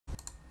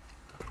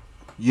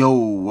Yo,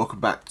 welcome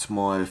back to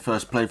my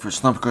first playthrough of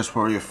Sniper Ghost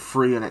Warrior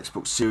 3 on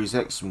Xbox Series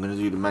X. I'm going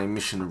to do the main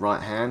mission, the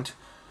right hand.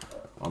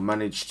 I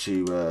managed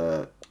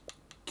to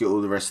get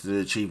all the rest of the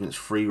achievements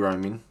free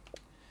roaming.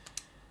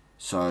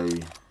 So,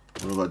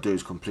 all I've got to do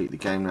is complete the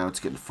game now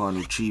to get the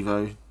final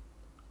Chivo.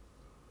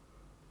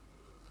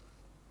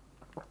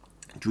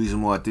 The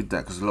reason why I did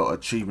that, because a lot of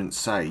achievements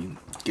say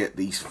get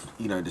these,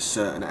 you know, the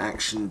certain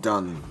action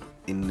done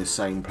in the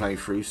same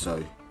playthrough,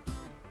 so...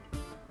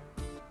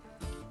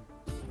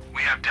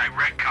 We have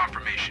direct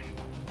confirmation.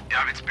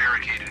 David's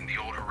barricaded in the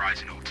old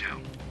Horizon Hotel.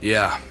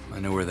 Yeah, I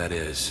know where that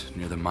is,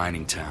 near the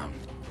mining town.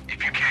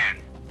 If you can,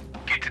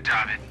 get to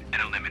David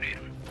and eliminate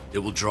him. It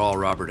will draw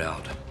Robert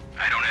out.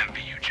 I don't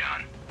envy you,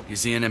 John.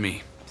 He's the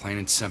enemy, plain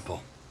and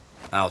simple.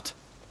 Out.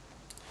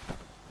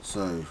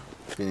 So,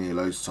 been here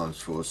loads of times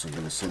before, so I'm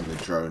going to send the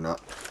drone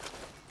up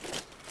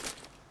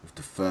with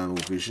the thermal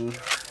vision.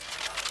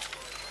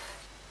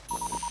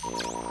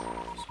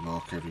 Let's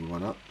mark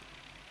everyone up.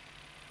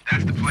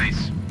 That's the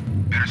place.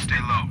 Better stay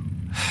low.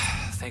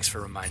 Thanks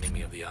for reminding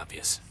me of the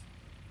obvious.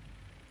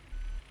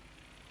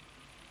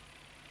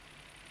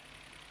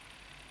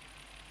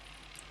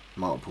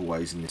 Multiple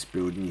ways in this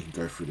building. You can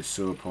go through the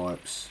sewer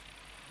pipes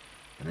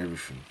and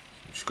everything.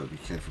 You just got to be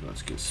careful not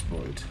to get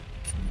spotted.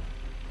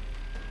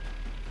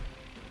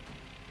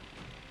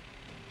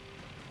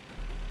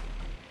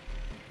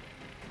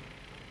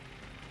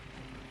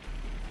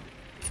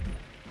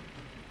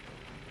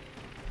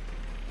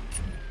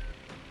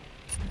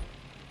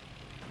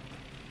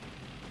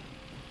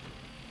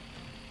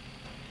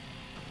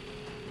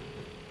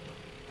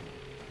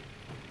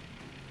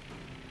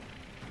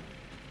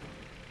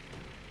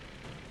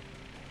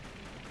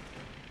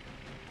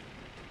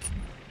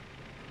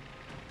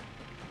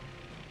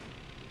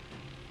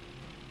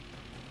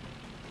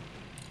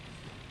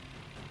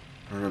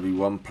 There'll be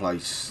one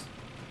place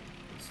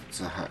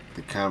to hack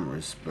the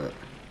cameras, but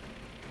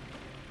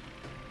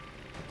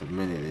at the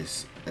minute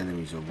these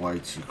enemies are way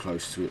too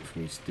close to it for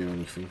me to do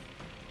anything.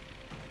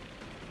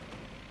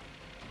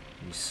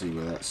 Let me see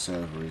where that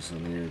server is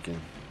on here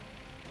again.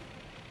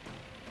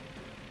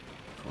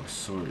 Oh, I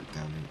saw it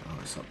down there. Oh,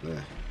 it's up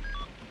there.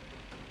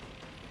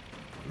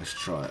 Let's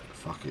try it.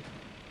 Fuck it.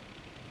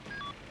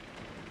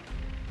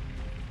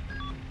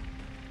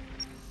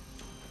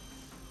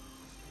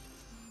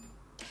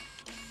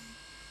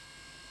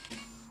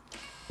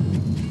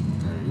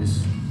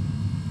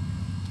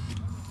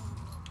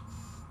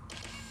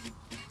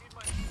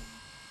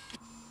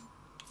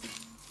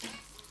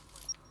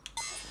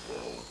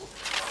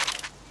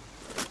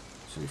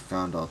 So we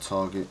found our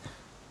target.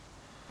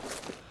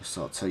 Let's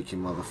start taking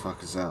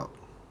motherfuckers out.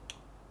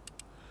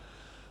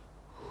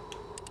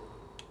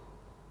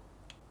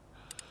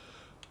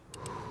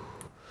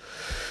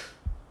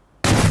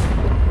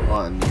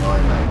 Right in the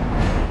eye, mate.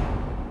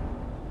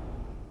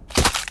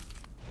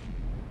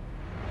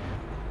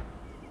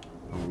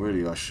 Oh,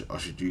 really, I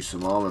should use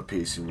some armor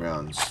piercing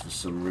rounds for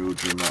some real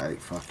dramatic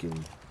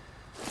fucking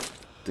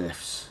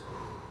deaths.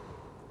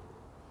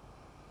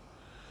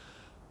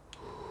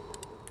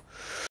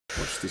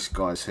 Watch this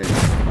guy's head.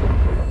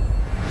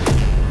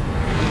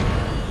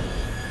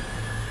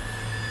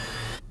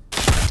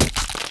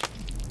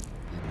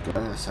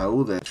 That's how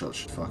all their shots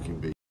should fucking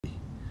be.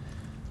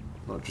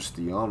 Not just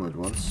the armoured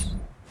ones.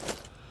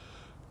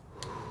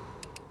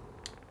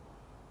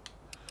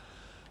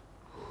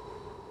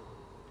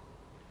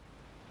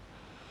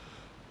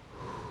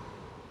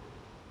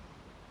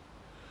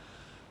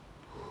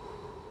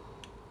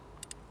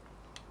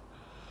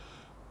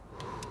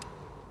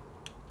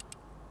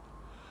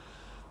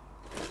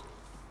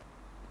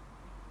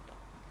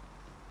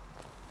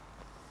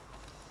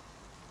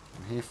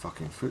 I hear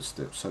fucking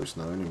footsteps, so it's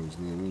no enemies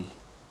near me.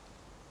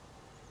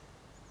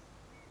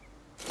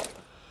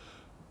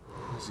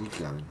 Where's he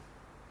going?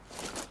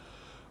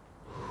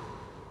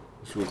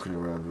 He's walking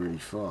around really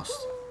fast.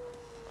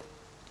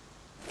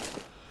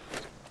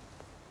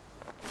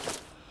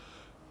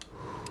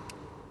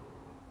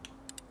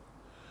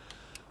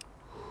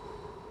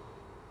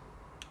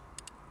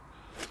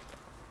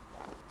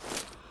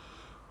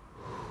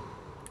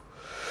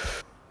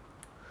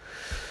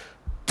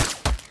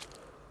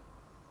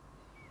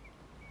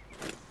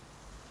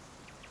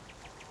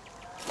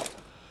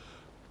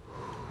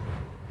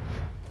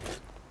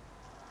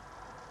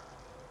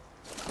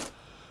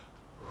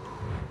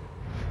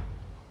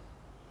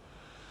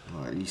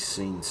 He's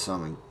seen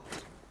something.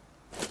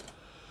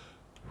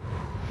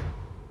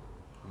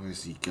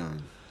 Where's he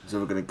going? He's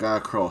either going to go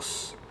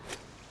across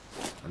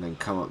and then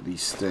come up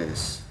these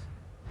stairs,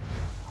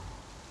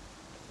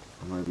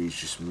 or maybe he's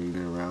just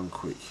moving around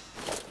quick.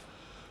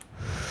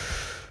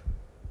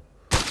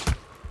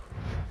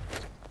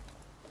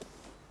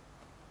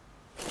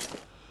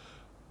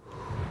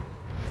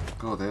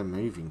 God, they're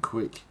moving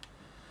quick.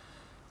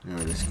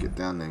 Alright, let's get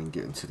down there and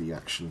get into the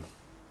action.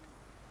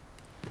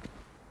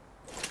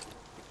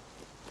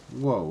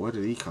 Whoa, where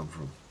did he come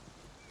from?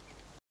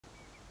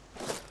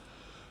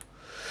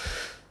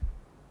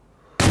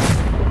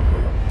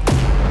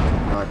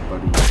 Night,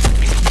 buddy.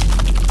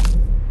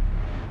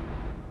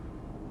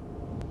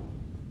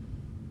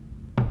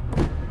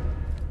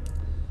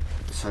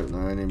 Let's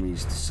hope no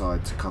enemies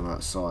decide to come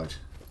outside.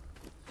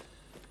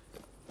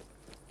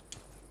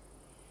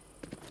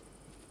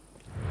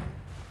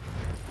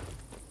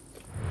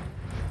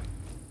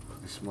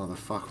 This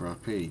motherfucker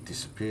up here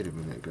disappeared a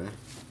minute ago.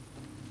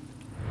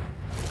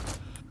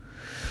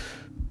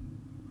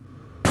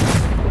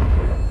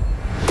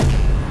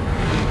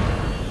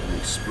 They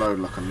explode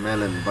like a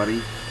melon,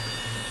 buddy.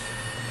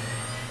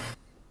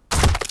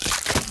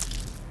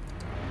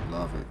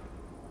 Love it.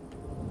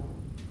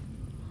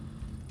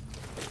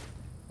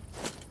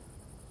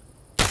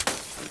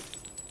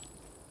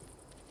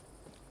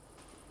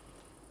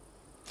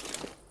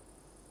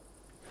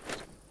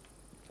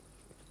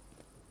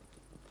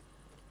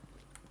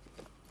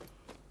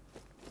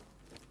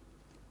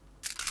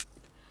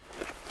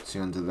 See,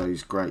 under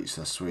those grates,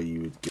 that's where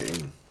you would get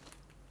in.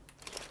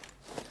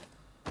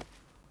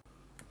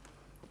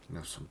 We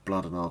have some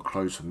blood on our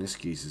clothes from this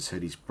geezer's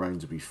head. His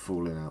brains will be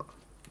falling out.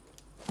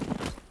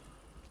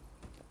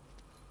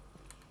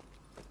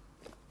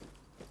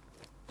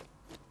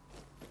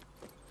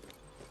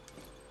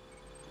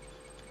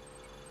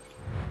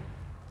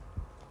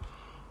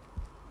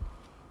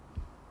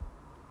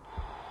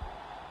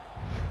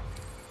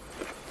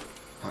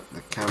 Hack the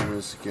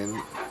cameras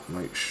again.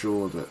 Make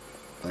sure that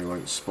they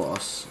won't spot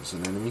us as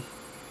an enemy.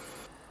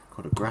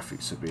 God, the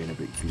graphics are being a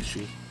bit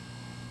glitchy.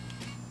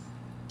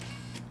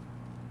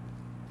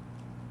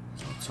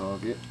 There's our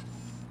target.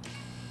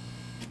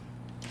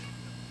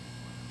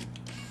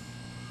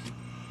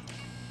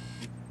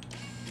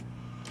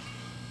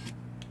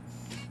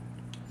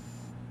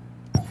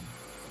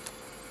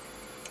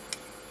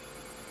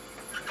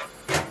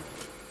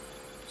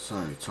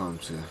 So, time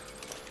to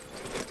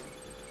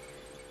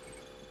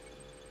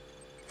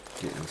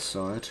get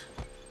inside.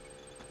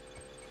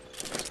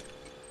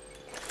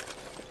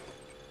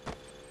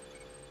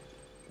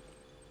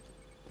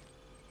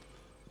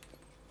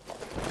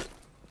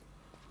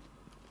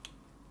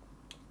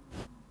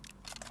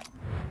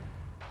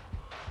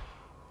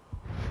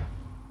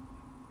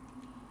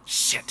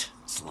 Shit,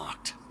 it's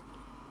locked.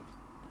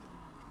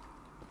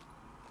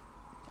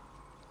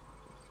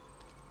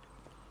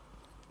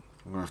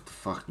 I'm gonna have to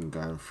fucking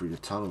go through the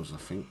tunnels, I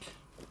think.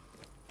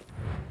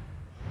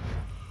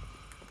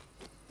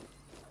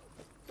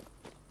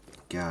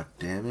 God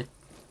damn it.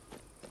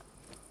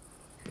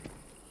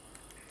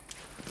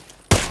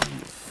 Oh,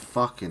 you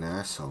fucking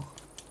asshole.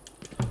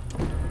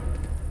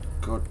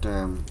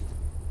 Goddamn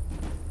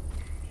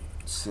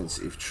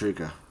sensitive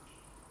trigger.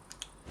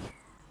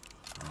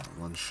 Oh,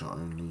 one shot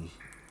only.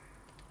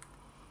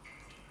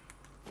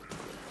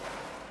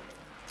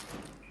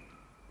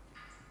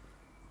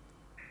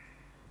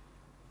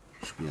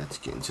 Should be able to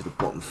get into the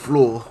bottom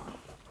floor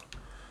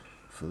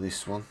for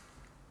this one.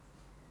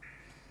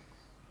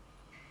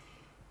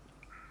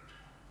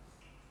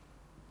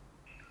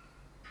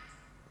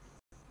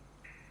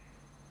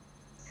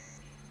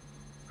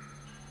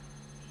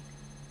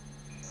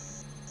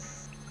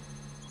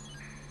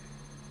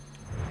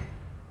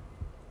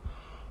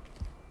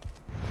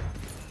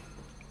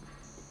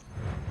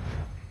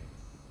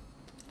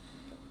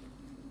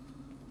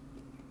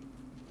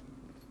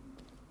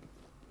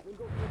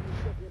 Go fucking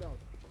check it out.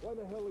 Why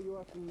the hell are you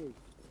asking me?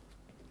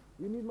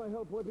 You need my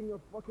help wiping your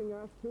fucking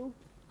ass too?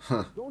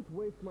 Don't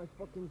waste my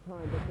fucking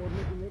time before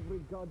making every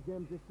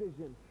goddamn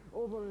decision.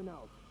 Over and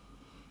out.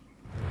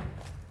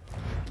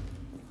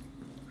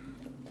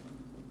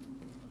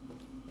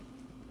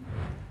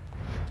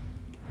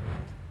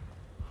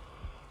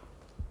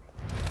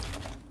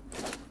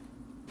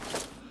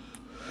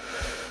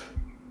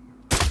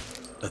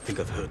 I think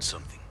I've heard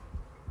something.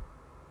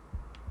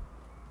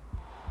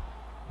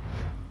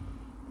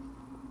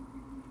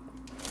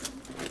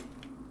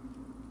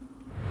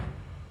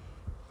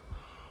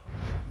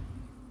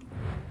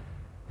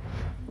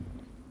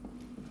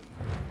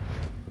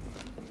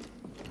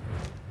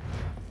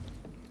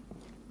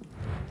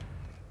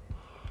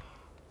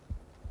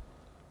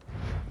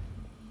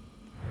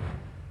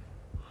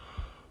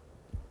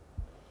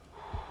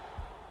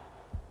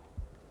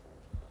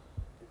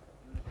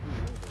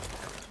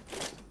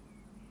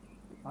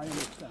 I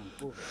understand.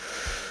 Over.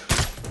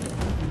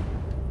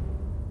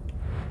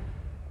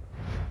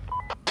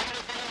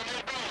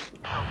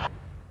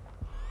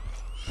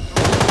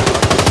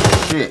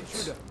 Shit.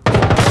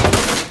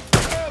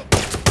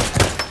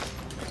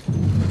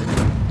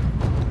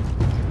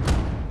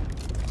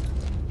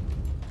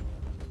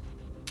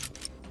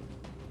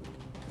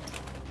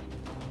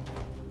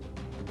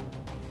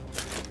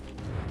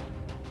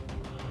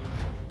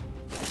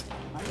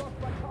 I lost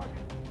my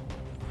target.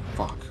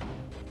 Fuck.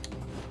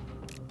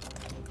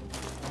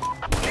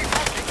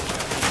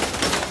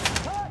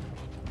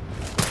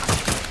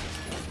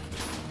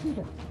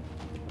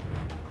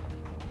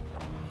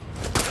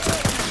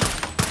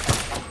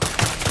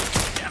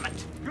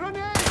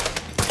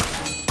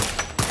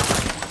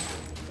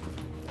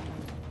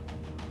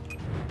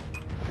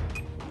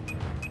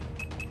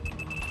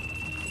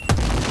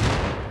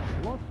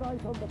 Lost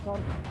sight on the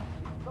target.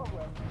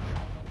 Somewhere.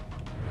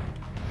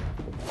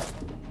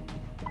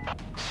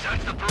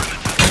 Search the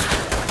perimeter.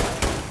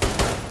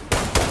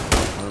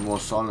 No more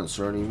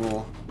silencer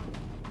anymore.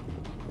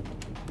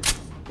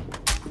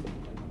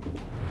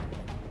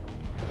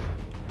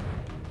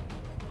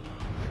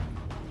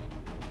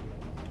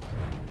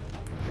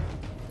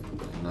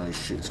 No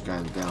shit's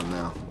going down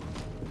now.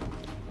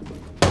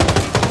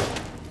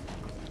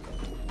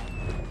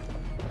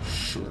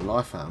 Shit the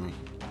life out of me.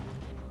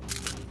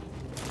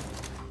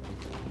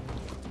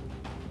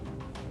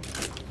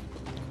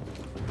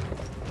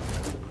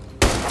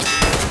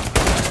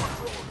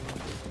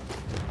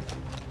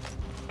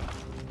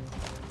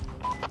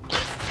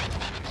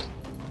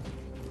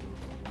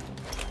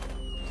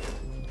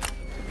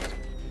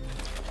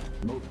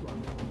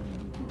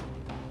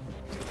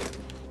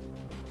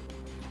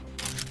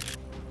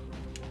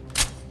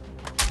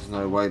 There's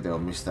no way they'll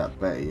miss that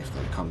Betty if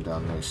they come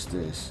down those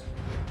stairs.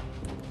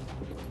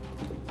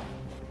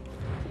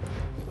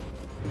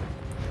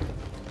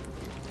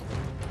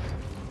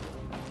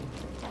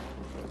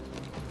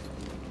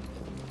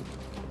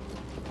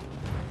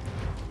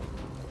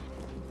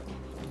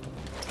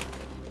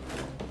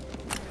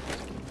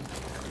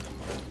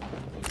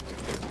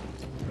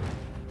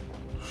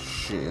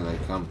 Shit, here they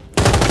come.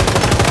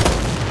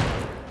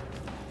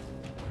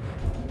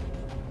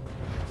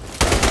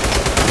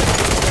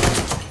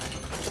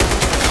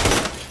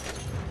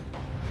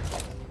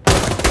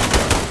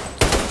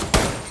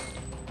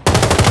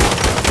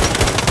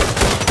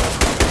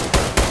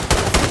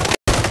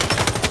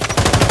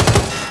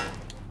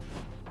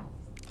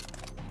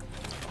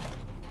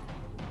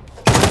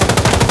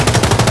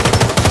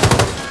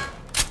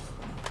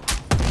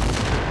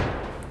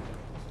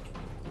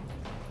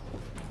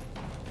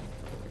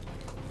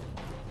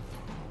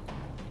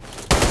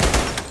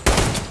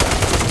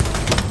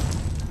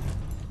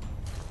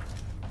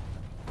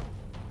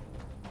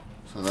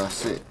 So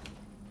that's it.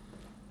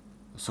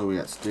 That's all we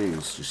had to do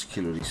was just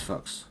kill all these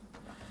fucks.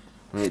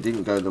 I mean, it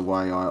didn't go the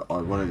way I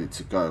wanted it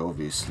to go,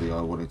 obviously.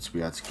 I wanted to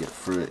be able to get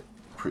through it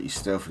pretty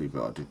stealthily,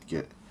 but I did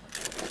get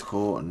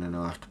caught and then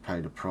I have to pay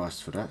the price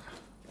for that.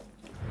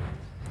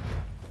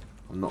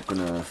 I'm not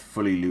going to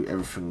fully loot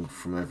everything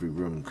from every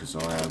room because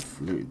I have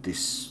looted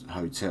this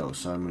hotel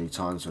so many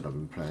times that I've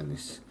been playing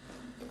this.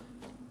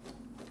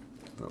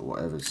 But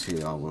whatever's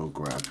here I will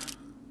grab.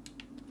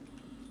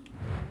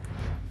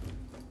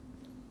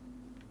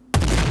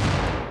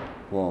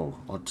 Whoa,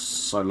 I'm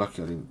so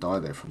lucky I didn't die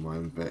there from my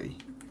own Betty.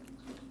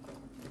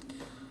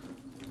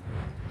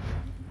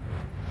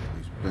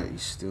 Is Betty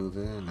still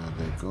there? No,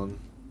 they're gone.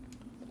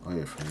 Oh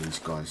yeah, from these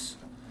guys.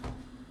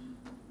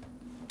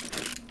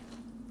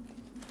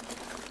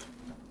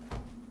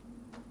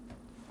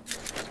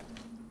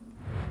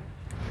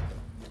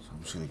 So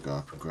I'm just going to go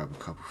up and grab a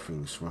couple of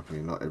things.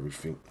 Probably not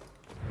everything.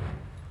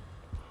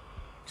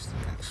 It's the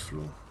next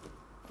floor.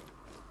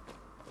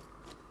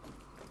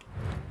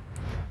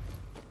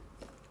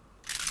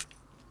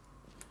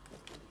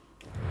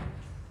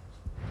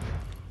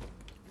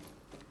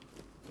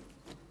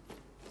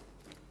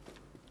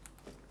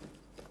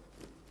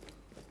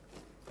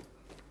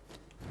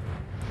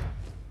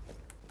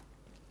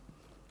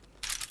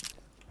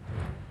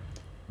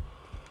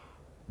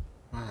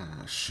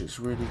 Shit's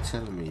really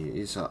telling me it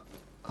is up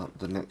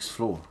the next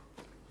floor.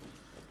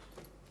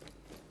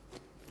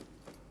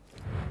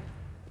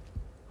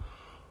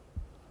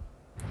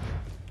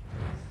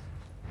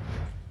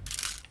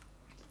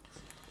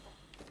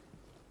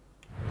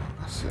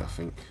 That's it, I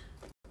think.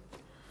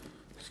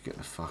 Let's get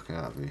the fuck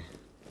out of here.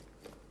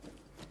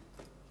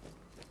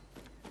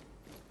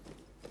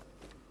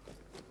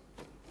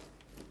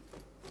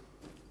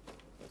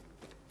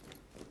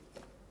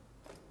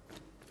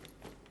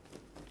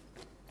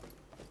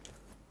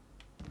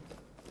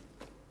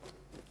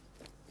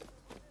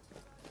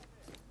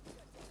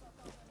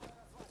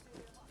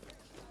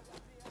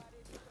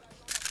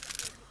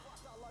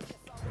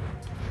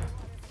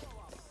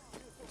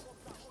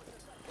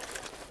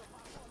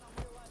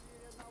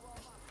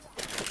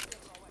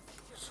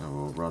 So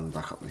we'll run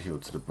back up the hill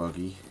to the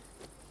buggy.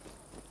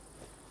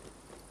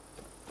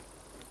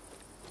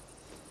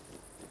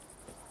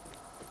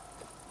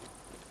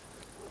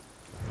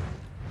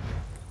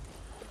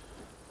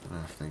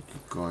 I think you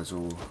guys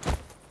all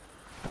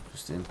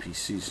just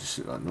NPCs, just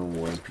look like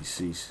normal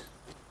NPCs.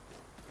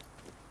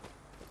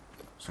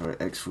 So we're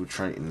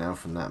exfiltrating now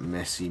from that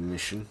messy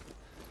mission.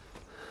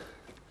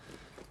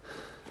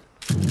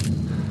 But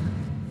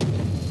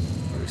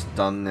it's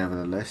done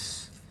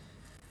nevertheless.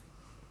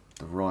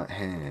 The right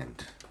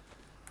hand.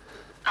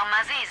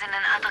 Almazi is in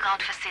an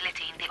underground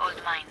facility in the old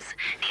mines.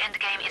 The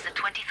endgame is a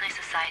 23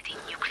 Society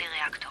nuclear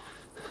reactor.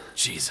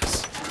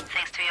 Jesus.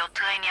 Thanks to your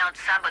train yard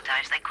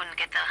sabotage, they couldn't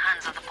get their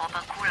hands on the proper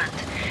coolant.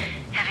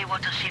 Heavy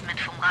water shipment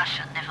from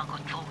Russia never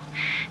got through.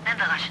 Then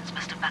the Russians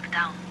must have backed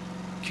down.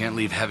 Can't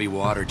leave heavy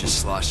water just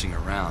sloshing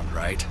around,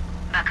 right?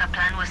 Backup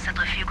plan was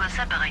centrifugal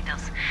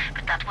separators,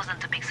 but that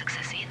wasn't a big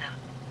success either.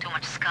 Too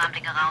much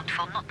scrambling around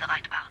for not the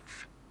right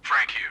parts.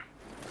 Frank here.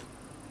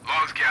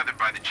 Logs gathered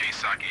by the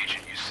JSOC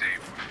agent you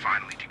saved were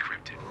finally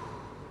decrypted.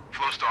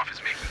 Flostoff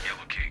is making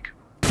yellow cake.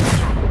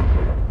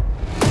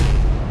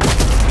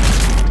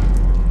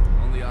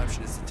 Only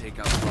option is to take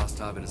out Frost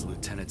Gustav and his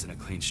lieutenants in a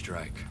clean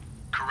strike.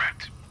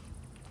 Correct.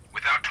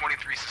 Without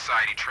 23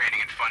 Society training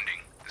and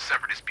funding, the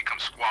Separatists become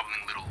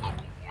squabbling little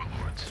local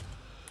warlords.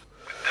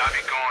 With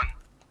Davi gone,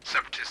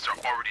 Separatists are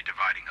already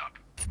dividing up.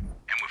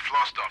 And with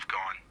Flostov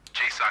gone,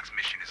 JSOC's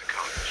mission is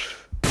accomplished.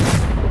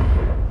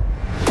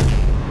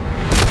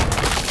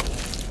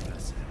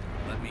 That's it.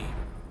 Let me...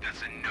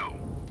 That's a no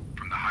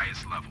from the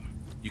highest level.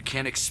 You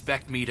can't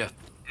expect me to...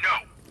 No.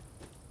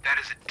 That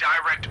is a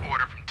direct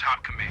order from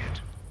top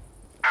command.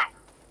 Out.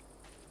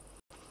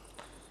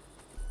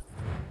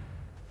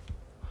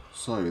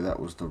 So that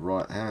was the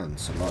right hand.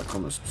 So like,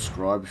 comment,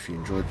 subscribe if you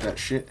enjoyed that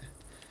shit.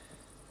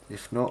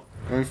 If not,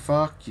 go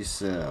fuck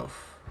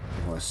yourself.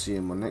 I'll see you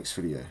in my next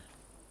video.